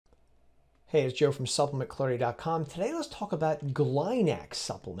Hey, it's Joe from supplementclarity.com. Today let's talk about GlyNac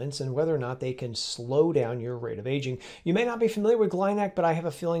supplements and whether or not they can slow down your rate of aging. You may not be familiar with GlyNac, but I have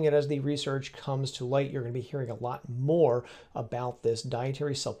a feeling that as the research comes to light, you're going to be hearing a lot more about this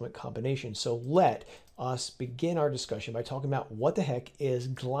dietary supplement combination. So let us begin our discussion by talking about what the heck is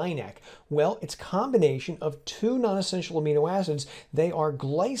GlyNac. Well, it's a combination of two non-essential amino acids. They are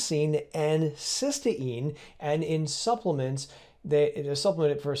glycine and cysteine, and in supplements, a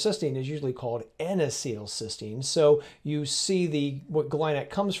supplement for cysteine is usually called N-acetylcysteine. So you see what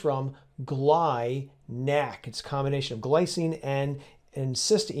GlyNac comes from, GlyNac. It's a combination of glycine and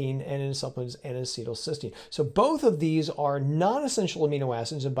cysteine, and in supplements N-acetylcysteine. So both of these are non-essential amino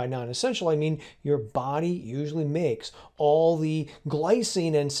acids, and by non-essential I mean your body usually makes all the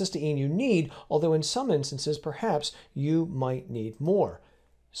glycine and cysteine you need, although in some instances perhaps you might need more.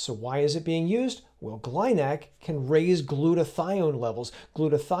 So why is it being used? Well, GlyNac can raise glutathione levels.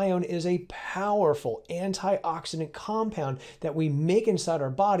 Glutathione is a powerful antioxidant compound that we make inside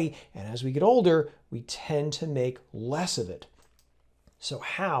our body, and as we get older, we tend to make less of it. So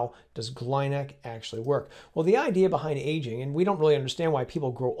how does GlyNac actually work? Well, the idea behind aging, and we don't really understand why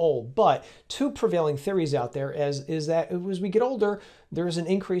people grow old, but two prevailing theories out there is that as we get older, there is an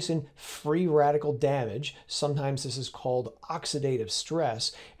increase in free radical damage. Sometimes this is called oxidative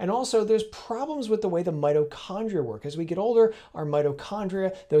stress. And also there's problems with the way the mitochondria work. As we get older, our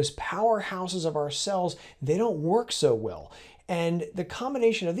mitochondria, those powerhouses of our cells, they don't work so well. And the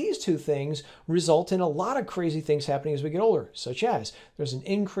combination of these two things result in a lot of crazy things happening as we get older, such as there's an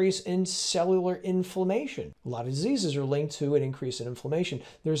increase in cellular inflammation. A lot of diseases are linked to an increase in inflammation.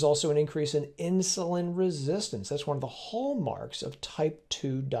 There's also an increase in insulin resistance. That's one of the hallmarks of type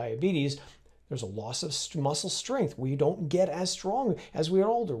 2 diabetes. There's a loss of muscle strength. We don't get as strong as we are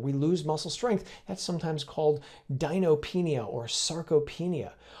older. We lose muscle strength. That's sometimes called dynopenia or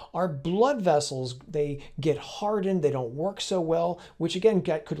sarcopenia. Our blood vessels, they get hardened. They don't work so well, which again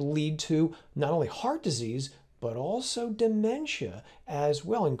could lead to not only heart disease, but also dementia as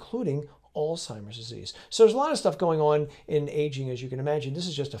well, including Alzheimer's disease. So there's a lot of stuff going on in aging, as you can imagine. This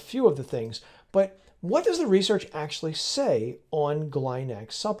is just a few of the things. But what does the research actually say on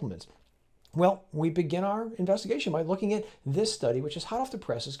GlyNac supplements? Well, we begin our investigation by looking at this study, which is hot off the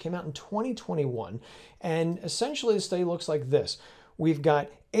presses, came out in 2021. And essentially the study looks like this. We've got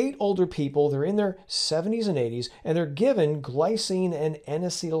 8 older people, they're in their 70s and 80s, and they're given glycine and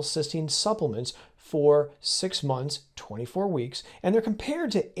N-acetylcysteine supplements for 6 months, 24 weeks, and they're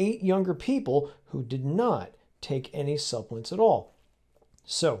compared to 8 younger people who did not take any supplements at all.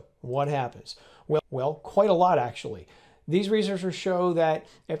 So what happens? Well, quite a lot actually. These researchers show that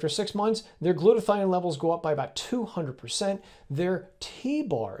after 6 months, their glutathione levels go up by about 200%. Their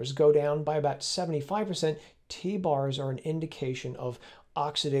T-bars go down by about 75%. T-bars are an indication of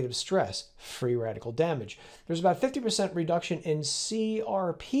oxidative stress, free radical damage. There's about 50% reduction in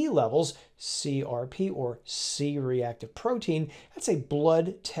CRP levels, CRP or C-reactive protein. That's a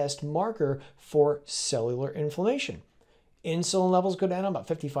blood test marker for cellular inflammation. Insulin levels go down about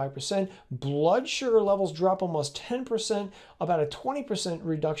 55%. Blood sugar levels drop almost 10%. About a 20%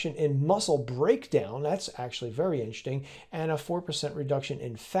 reduction in muscle breakdown. That's actually very interesting. And a 4% reduction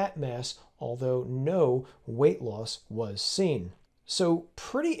in fat mass, although no weight loss was seen. So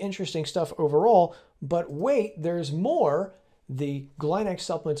pretty interesting stuff overall. But wait, there's more. The GlyNac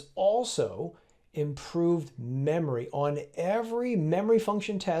supplements also improved memory. On every memory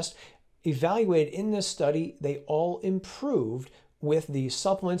function test evaluated in this study, they all improved with these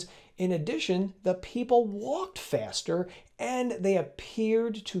supplements. In addition, the people walked faster and they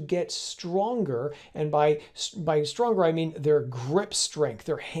appeared to get stronger. And by stronger, I mean their grip strength,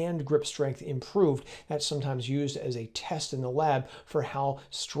 their hand grip strength improved. That's sometimes used as a test in the lab for how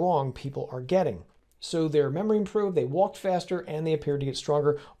strong people are getting. So their memory improved, they walked faster, and they appeared to get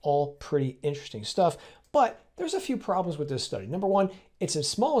stronger. All pretty interesting stuff. But there's a few problems with this study. Number one, it's a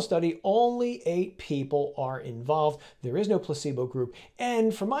small study. Only 8 people are involved. There is no placebo group.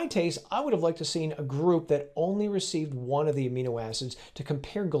 And for my taste, I would have liked to seen a group that only received one of the amino acids to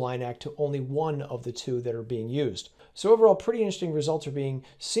compare GlyNac to only one of the 2 that are being used. So overall, pretty interesting results are being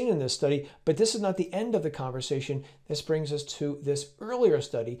seen in this study, but this is not the end of the conversation. This brings us to this earlier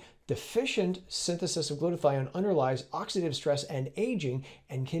study. Deficient synthesis of glutathione underlies oxidative stress and aging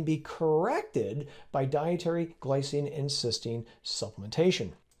and can be corrected by dietary glycine and cysteine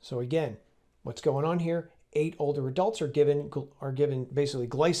supplementation. So again, what's going on here? 8 older adults are given basically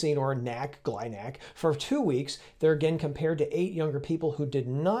glycine or GlyNac for 2 weeks. They're again compared to 8 younger people who did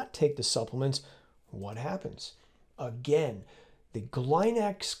not take the supplements. What happens? Again, The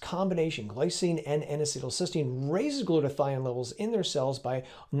GlyNac's combination, glycine and N-acetylcysteine, raises glutathione levels in their cells by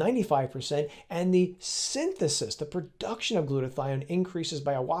 95%, and the synthesis, the production of glutathione, increases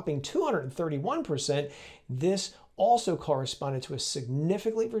by a whopping 231%. This also corresponded to a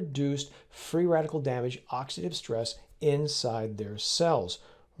significantly reduced free radical damage, oxidative stress inside their cells.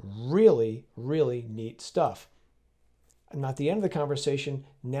 Really, really neat stuff. Not the end of the conversation.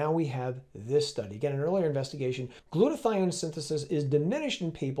 Now we have this study. Again, an earlier investigation, glutathione synthesis is diminished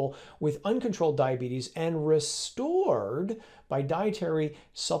in people with uncontrolled diabetes and restored by dietary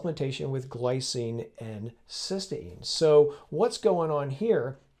supplementation with glycine and cysteine. So what's going on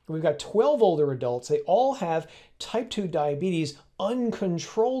here? We've got 12 older adults. They all have type 2 diabetes,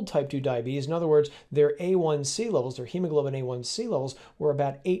 uncontrolled type 2 diabetes. In other words, their A1C levels, their hemoglobin A1C levels, were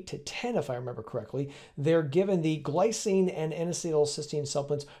about 8 to 10, if I remember correctly. They're given the glycine and N-acetylcysteine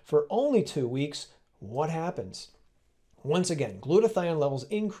supplements for only 2 weeks. What happens? Once again, glutathione levels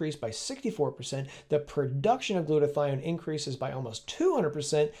increase by 64%. The production of glutathione increases by almost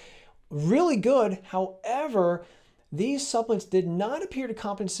 200%. Really good. However, these supplements did not appear to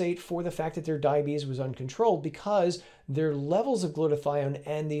compensate for the fact that their diabetes was uncontrolled, because their levels of glutathione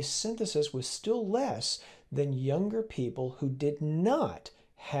and the synthesis was still less than younger people who did not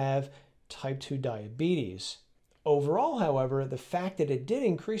have type 2 diabetes. Overall, however, the fact that it did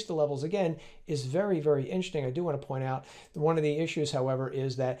increase the levels again is very, very interesting. I do want to point out one of the issues, however,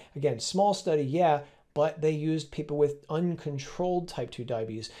 is that, again, small study, yeah, but they used people with uncontrolled type 2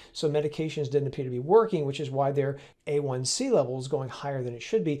 diabetes. So medications didn't appear to be working, which is why their A1C level is going higher than it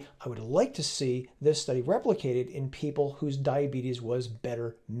should be. I would like to see this study replicated in people whose diabetes was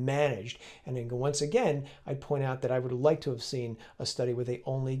better managed. And then once again, I'd point out that I would like to have seen a study where they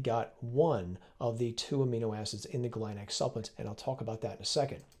only got one of the 2 amino acids in the GlyNac supplements, and I'll talk about that in a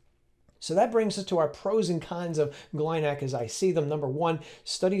second. So that brings us to our pros and cons of GlyNac as I see them. Number one,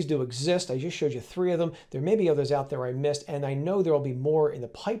 studies do exist. I just showed you 3 of them. There may be others out there I missed, and I know there will be more in the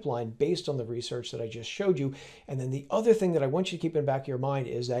pipeline based on the research that I just showed you. And then the other thing that I want you to keep in the back of your mind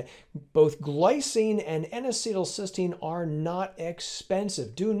is that both glycine and N-acetylcysteine are not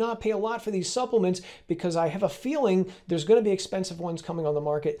expensive. Do not pay a lot for these supplements, because I have a feeling there's going to be expensive ones coming on the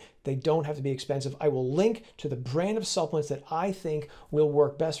market. They don't have to be expensive. I will link to the brand of supplements that I think will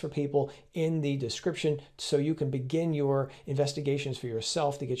work best for people in the description, so you can begin your investigations for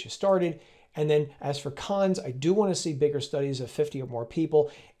yourself to get you started. And then as for cons, I do want to see bigger studies of 50 or more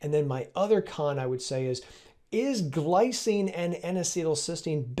people. And then my other con I would say is glycine and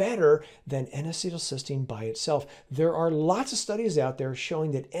N-acetylcysteine better than N-acetylcysteine by itself? There are lots of studies out there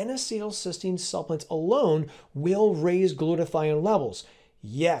showing that N-acetylcysteine supplements alone will raise glutathione levels.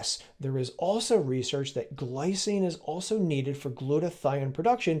 Yes, there is also research that glycine is also needed for glutathione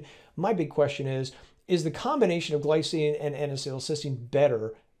production. My big question is the combination of glycine and N-acetylcysteine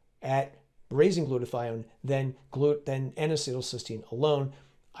better at raising glutathione than N-acetylcysteine alone?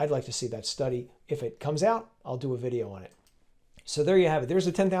 I'd like to see that study. If it comes out, I'll do a video on it. So there you have it. There's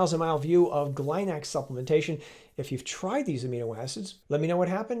a 10,000-mile view of GlyNac supplementation. If you've tried these amino acids, let me know what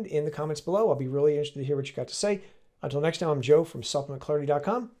happened in the comments below. I'll be really interested to hear what you got to say. Until next time, I'm Joe from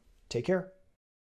supplementclarity.com. Take care.